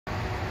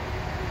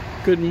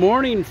Good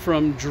morning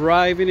from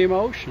Driving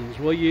Emotions.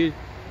 Well, you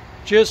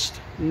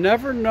just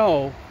never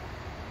know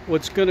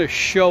what's going to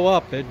show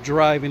up at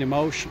Driving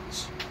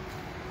Emotions.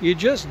 You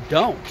just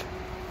don't.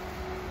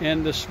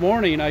 And this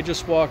morning I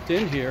just walked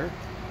in here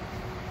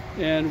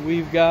and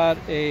we've got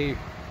a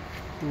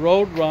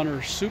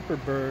Roadrunner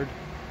Superbird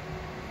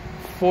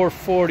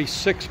 440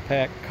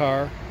 6-pack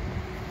car,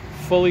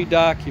 fully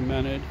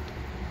documented,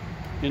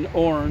 in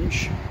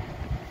orange.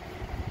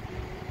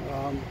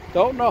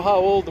 Don't know how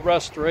old the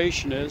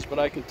restoration is, but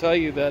I can tell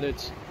you that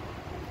it's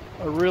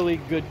a really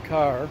good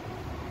car.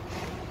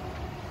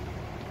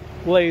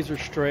 Laser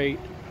straight.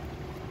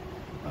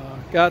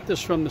 Got this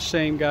from the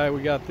same guy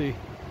we got the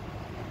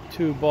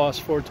two Boss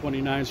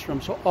 429s from,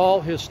 so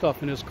all his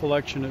stuff in his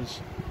collection is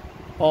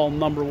all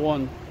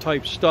 #1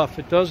 type stuff.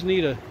 It does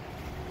need a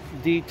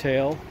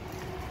detail.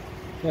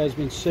 It has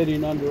been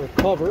sitting under a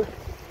cover,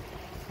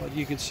 but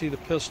you can see the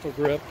pistol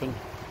grip, and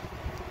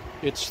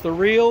it's the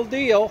real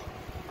deal.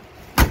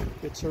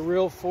 It's a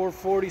real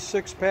 440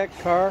 6-pack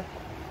car.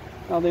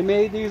 Now, they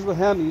made these with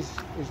Hemis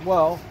as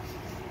well,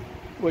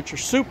 which are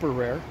super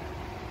rare.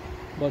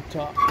 But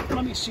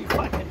let me see if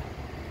I can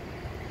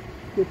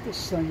get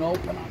this thing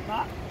open. I'm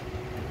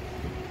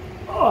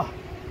not.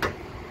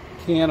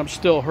 I'm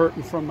still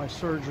hurting from my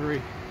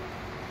surgery.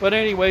 But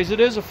anyways, it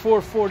is a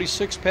 440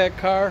 6-pack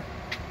car.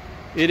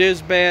 It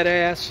is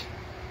badass.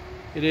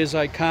 It is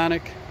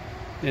iconic.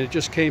 And it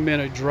just came in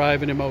at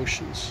Driving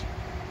Emotions.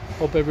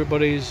 Hope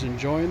everybody's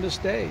enjoying this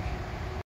day.